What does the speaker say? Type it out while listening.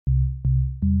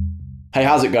Hey,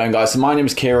 how's it going, guys? So my name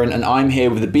is Kieran and I'm here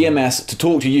with the BMS to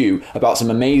talk to you about some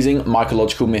amazing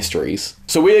mycological mysteries.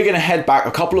 So we are going to head back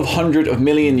a couple of hundred of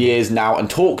million years now and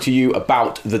talk to you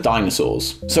about the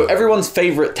dinosaurs. So everyone's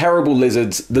favorite terrible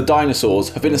lizards, the dinosaurs,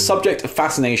 have been a subject of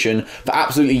fascination for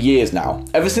absolutely years now.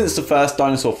 Ever since the first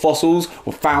dinosaur fossils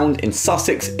were found in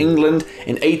Sussex, England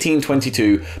in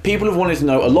 1822, people have wanted to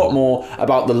know a lot more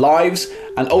about the lives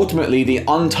and ultimately the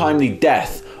untimely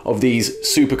death of these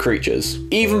super creatures.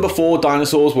 Even before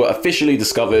dinosaurs were officially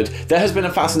discovered, there has been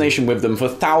a fascination with them for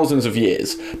thousands of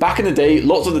years. Back in the day,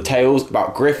 lots of the tales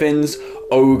about griffins,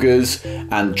 ogres,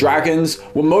 and dragons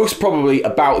were most probably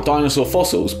about dinosaur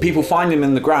fossils, people finding them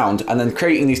in the ground and then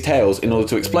creating these tales in order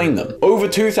to explain them. Over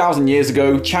 2,000 years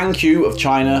ago, Chang Qiu of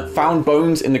China found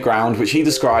bones in the ground which he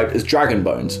described as dragon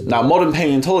bones. Now, modern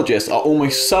paleontologists are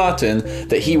almost certain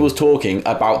that he was talking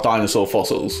about dinosaur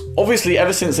fossils. Obviously,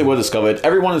 ever since they were discovered,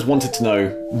 everyone has wanted to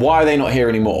know, why are they not here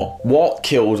anymore? What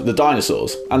killed the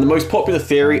dinosaurs? And the most popular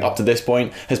theory up to this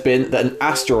point has been that an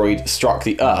asteroid struck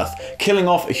the Earth, killing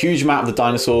off a huge amount of the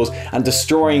dinosaurs and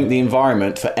destroying the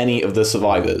environment for any of the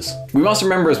survivors. We must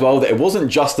remember as well that it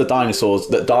wasn't just the dinosaurs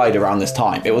that died around this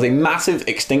time. It was a massive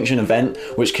extinction event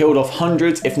which killed off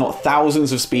hundreds, if not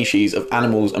thousands, of species of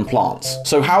animals and plants.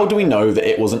 So how do we know that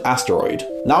it was an asteroid?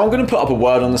 Now I'm going to put up a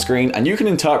word on the screen and you can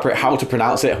interpret how to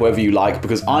pronounce it however you like,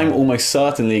 because I'm almost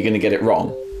certainly going to get it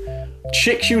wrong.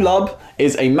 Chicxulub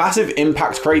is a massive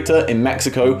impact crater in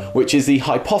Mexico, which is the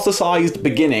hypothesized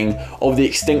beginning of the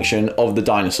extinction of the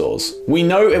dinosaurs. We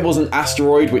know it was an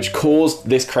asteroid which caused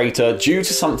this crater due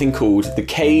to something called the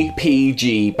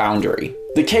KPG boundary.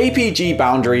 The KPG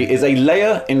boundary is a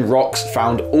layer in rocks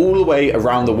found all the way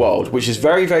around the world, which is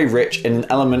very, very rich in an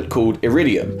element called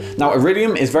iridium. Now,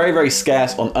 iridium is very, very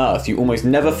scarce on Earth. You almost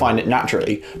never find it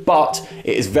naturally, but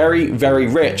it is very, very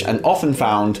rich and often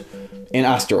found in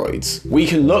asteroids. We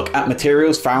can look at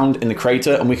materials found in the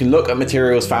crater and we can look at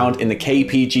materials found in the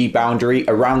KPG boundary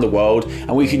around the world,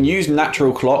 and we can use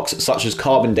natural clocks such as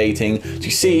carbon dating to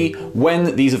see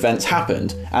when these events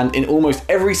happened. And in almost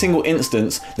every single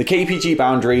instance, the KPG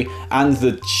boundary and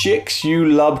the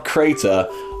Chicxulub crater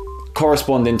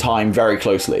correspond in time very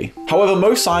closely. However,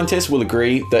 most scientists will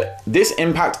agree that this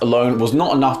impact alone was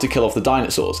not enough to kill off the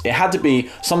dinosaurs. It had to be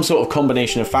some sort of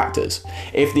combination of factors.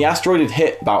 If the asteroid had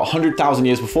hit about 100,000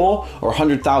 years before or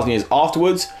 100,000 years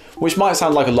afterwards, which might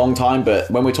sound like a long time, but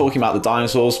when we're talking about the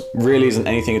dinosaurs, really isn't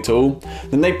anything at all,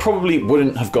 then they probably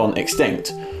wouldn't have gone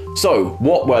extinct. So,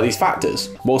 what were these factors?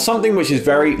 Well, something which is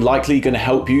very likely going to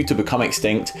help you to become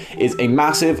extinct is a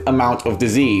massive amount of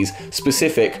disease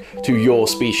specific to your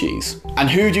species. And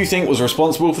who do you think was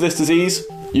responsible for this disease?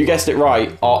 You guessed it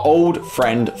right, our old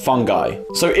friend fungi.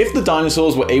 So if the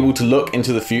dinosaurs were able to look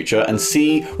into the future and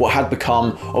see what had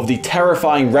become of the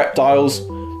terrifying reptiles,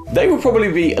 they would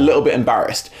probably be a little bit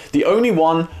embarrassed. The only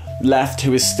one left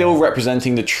who is still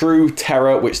representing the true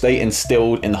terror which they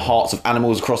instilled in the hearts of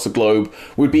animals across the globe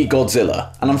would be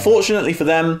Godzilla. And unfortunately for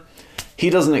them, he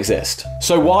doesn't exist.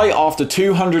 So why, after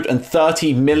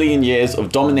 230 million years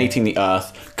of dominating the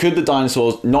Earth, could the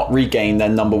dinosaurs not regain their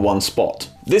 #1 spot?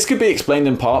 This could be explained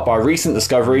in part by a recent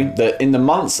discovery that in the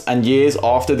months and years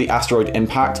after the asteroid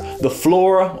impact, the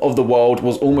flora of the world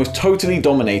was almost totally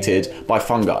dominated by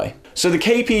fungi. So the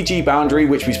KPG boundary,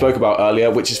 which we spoke about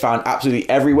earlier, which is found absolutely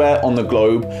everywhere on the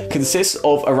globe, consists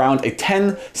of around a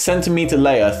 10-centimeter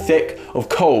layer thick of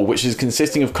coal, which is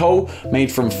consisting of coal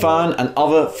made from fern and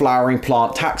other flowering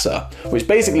plant taxa, which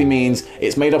basically means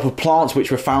it's made up of plants which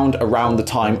were found around the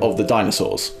time of the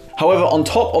dinosaurs. However, on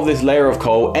top of this layer of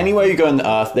coal, anywhere you go on the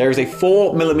Earth, there is a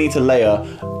 4-millimeter layer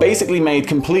basically made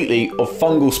completely of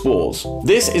fungal spores.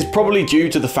 This is probably due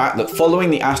to the fact that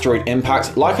following the asteroid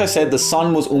impact, like I said, the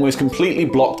sun was almost completely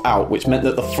blocked out, which meant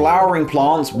that the flowering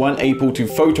plants weren't able to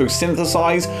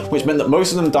photosynthesize, which meant that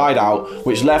most of them died out,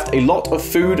 which left a lot of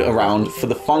food around for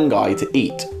the fungi to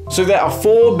eat. So there are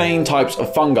 4 main types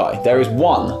of fungi. There is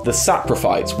 1, the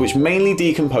saprophytes, which mainly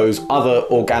decompose other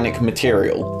organic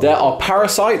material. There are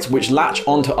parasites, which latch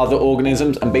onto other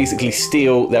organisms and basically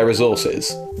steal their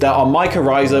resources. There are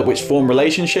mycorrhiza, which form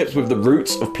relationships with the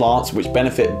roots of plants which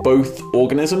benefit both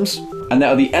organisms. And there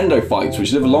are the endophytes,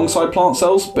 which live alongside plant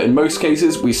cells, but in most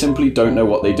cases, we simply don't know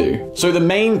what they do. So the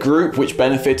main group which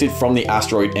benefited from the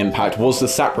asteroid impact was the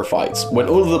saprophytes. When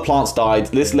all of the plants died,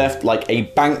 this left like a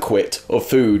banquet of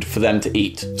food for them to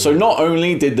eat. So not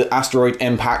only did the asteroid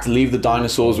impact leave the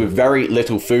dinosaurs with very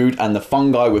little food and the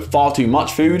fungi with far too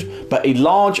much food, but a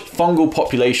large fungal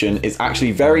population is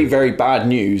actually very, very bad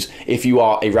news if you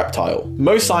are a a reptile.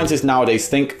 Most scientists nowadays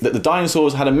think that the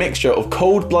dinosaurs had a mixture of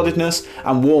cold-bloodedness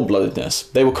and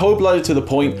warm-bloodedness. They were cold-blooded to the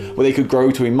point where they could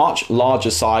grow to a much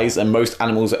larger size than most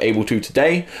animals are able to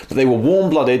today, but they were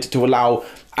warm-blooded to allow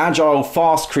agile,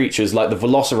 fast creatures like the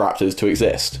velociraptors to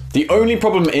exist. The only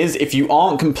problem is, if you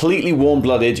aren't completely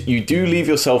warm-blooded, you do leave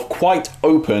yourself quite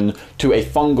open to a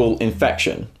fungal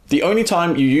infection. The only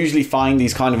time you usually find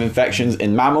these kind of infections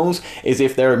in mammals is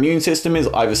if their immune system is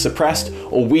either suppressed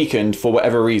or weakened for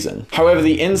whatever reason. However,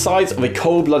 the insides of a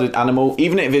cold-blooded animal,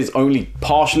 even if it is only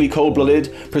partially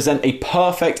cold-blooded, present a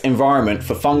perfect environment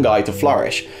for fungi to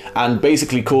flourish and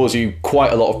basically cause you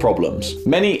quite a lot of problems.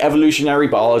 Many evolutionary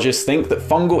biologists think that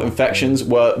fungal infections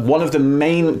were one of the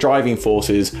main driving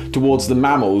forces towards the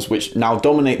mammals which now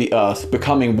dominate the earth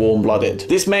becoming warm-blooded.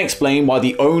 This may explain why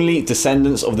the only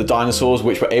descendants of the dinosaurs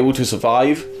which were able to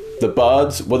survive, the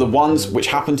birds, were the ones which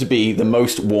happened to be the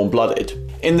most warm-blooded.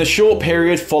 In the short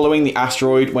period following the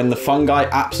asteroid, when the fungi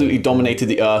absolutely dominated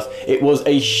the earth, it was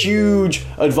a huge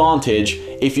advantage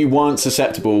if you weren't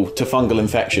susceptible to fungal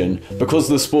infection, because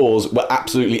the spores were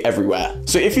absolutely everywhere.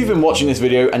 So if you've been watching this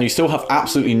video and you still have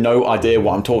absolutely no idea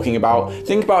what I'm talking about,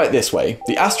 think about it this way.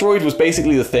 The asteroid was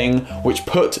basically the thing which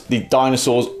put the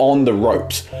dinosaurs on the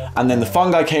ropes, and then the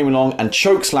fungi came along and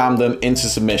choke-slammed them into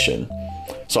submission.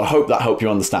 So I hope that helped you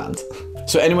understand.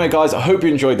 So anyway guys, I hope you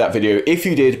enjoyed that video. If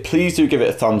you did, please do give it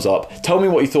a thumbs up. Tell me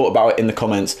what you thought about it in the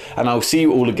comments, and I'll see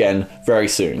you all again very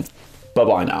soon. Bye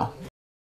bye now.